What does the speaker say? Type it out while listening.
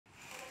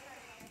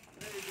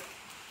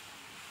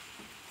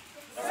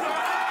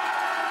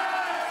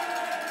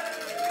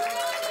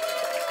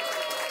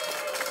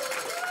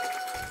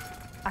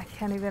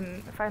can't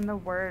even find the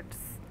words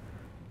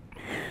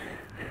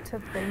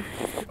to thank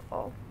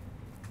people.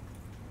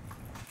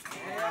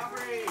 Hey,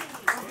 Aubry!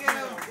 Go get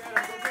him!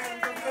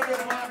 Go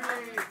get him,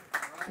 Aubry!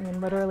 I mean,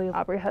 literally,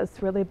 Aubry has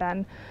really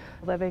been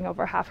living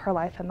over half her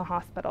life in the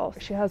hospital.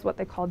 She has what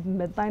they call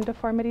midline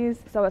deformities,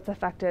 so it's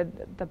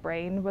affected the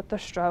brain with the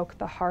stroke,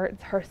 the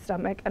heart, her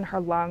stomach, and her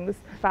lungs.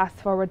 Fast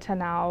forward to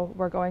now,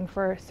 we're going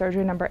for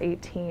surgery number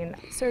 18.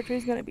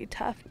 Surgery's gonna be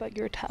tough, but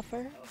you're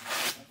tougher.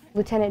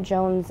 Lieutenant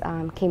Jones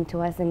came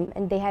to us,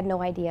 and they had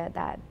no idea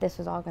that this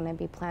was all going to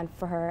be planned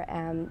for her.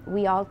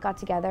 We all got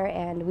together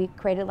and we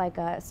created like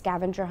a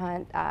scavenger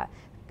hunt,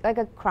 like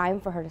a crime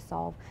for her to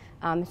solve.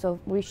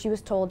 She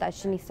was told that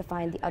she needs to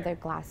find the other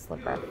glass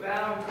slipper.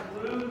 Found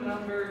clue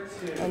number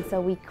 2. And so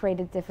we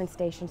created different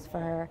stations for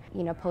her,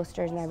 you know,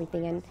 posters and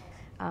everything,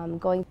 and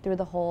going through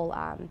the whole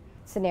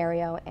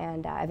scenario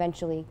and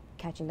eventually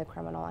catching the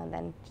criminal.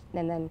 And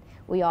then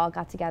we all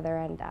got together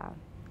and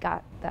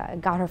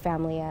got her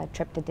family a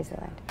trip to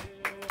Disneyland.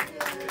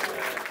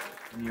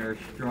 And you're a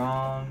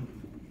strong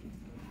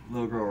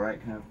little girl,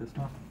 right? Can I have this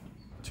one?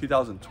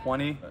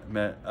 2020, I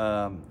met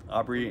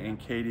Aubry and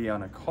Katie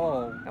on a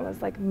call. It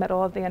was like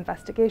middle of the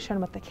investigation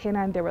with the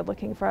canine. They were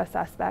looking for a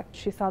suspect.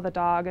 She saw the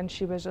dog and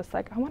she was just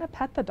like, I want to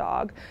pet the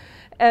dog.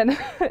 And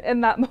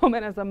in that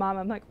moment as a mom,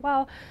 I'm like,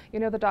 well, you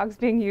know, the dog's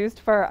being used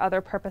for other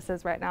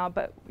purposes right now,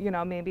 but you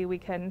know, maybe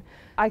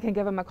I can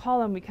give him a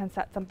call and we can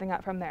set something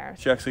up from there.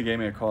 She actually gave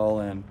me a call,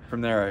 and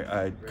from there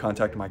I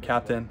contacted my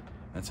captain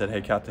and said,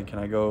 hey captain, can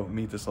I go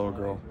meet this little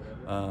girl?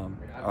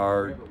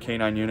 Our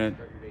canine unit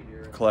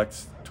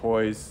collects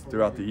toys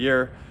throughout the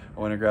year. I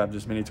want to grab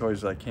as many toys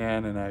as I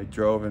can, and I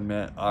drove and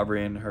met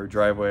Aubry in her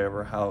driveway of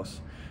her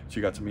house. She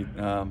got to meet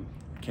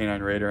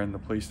Canine Raider and the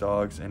police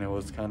dogs, and it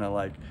was kind of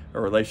like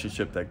a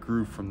relationship that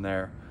grew from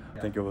there. I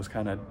think it was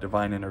kind of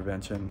divine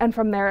intervention. And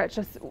from there, it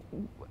just,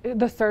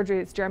 the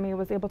surgeries, Jeremy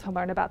was able to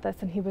learn about this,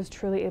 and he was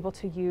truly able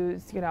to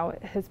use, you know,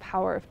 his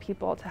power of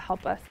people to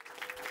help us.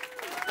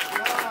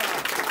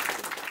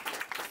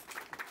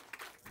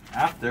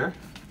 After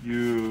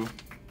you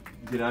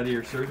get out of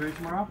your surgery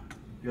tomorrow,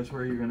 guess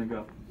where you're gonna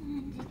go?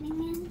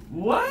 Disneyland.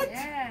 What?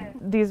 Yeah.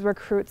 These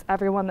recruits,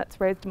 everyone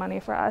that's raised money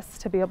for us,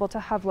 to be able to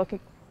have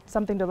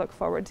something to look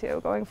forward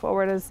to going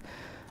forward is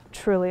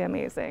truly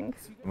amazing.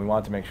 We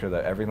wanted to make sure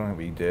that everything that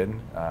we did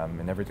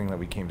and everything that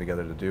we came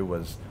together to do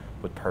was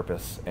with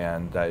purpose,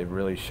 and that it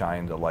really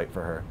shined a light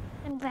for her.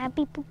 I'm glad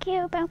people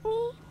care about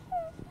me.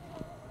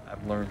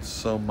 I've learned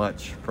so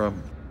much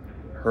from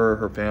her,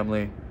 her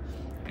family,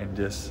 and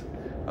just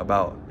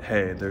about,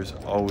 hey, there's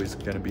always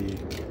going to be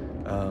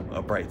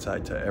a bright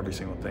side to every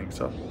single thing.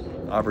 So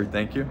Aubry,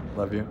 thank you,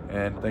 love you,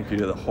 and thank you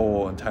to the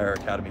whole entire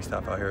academy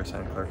staff out here at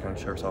Santa Clara County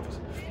Sheriff's Office.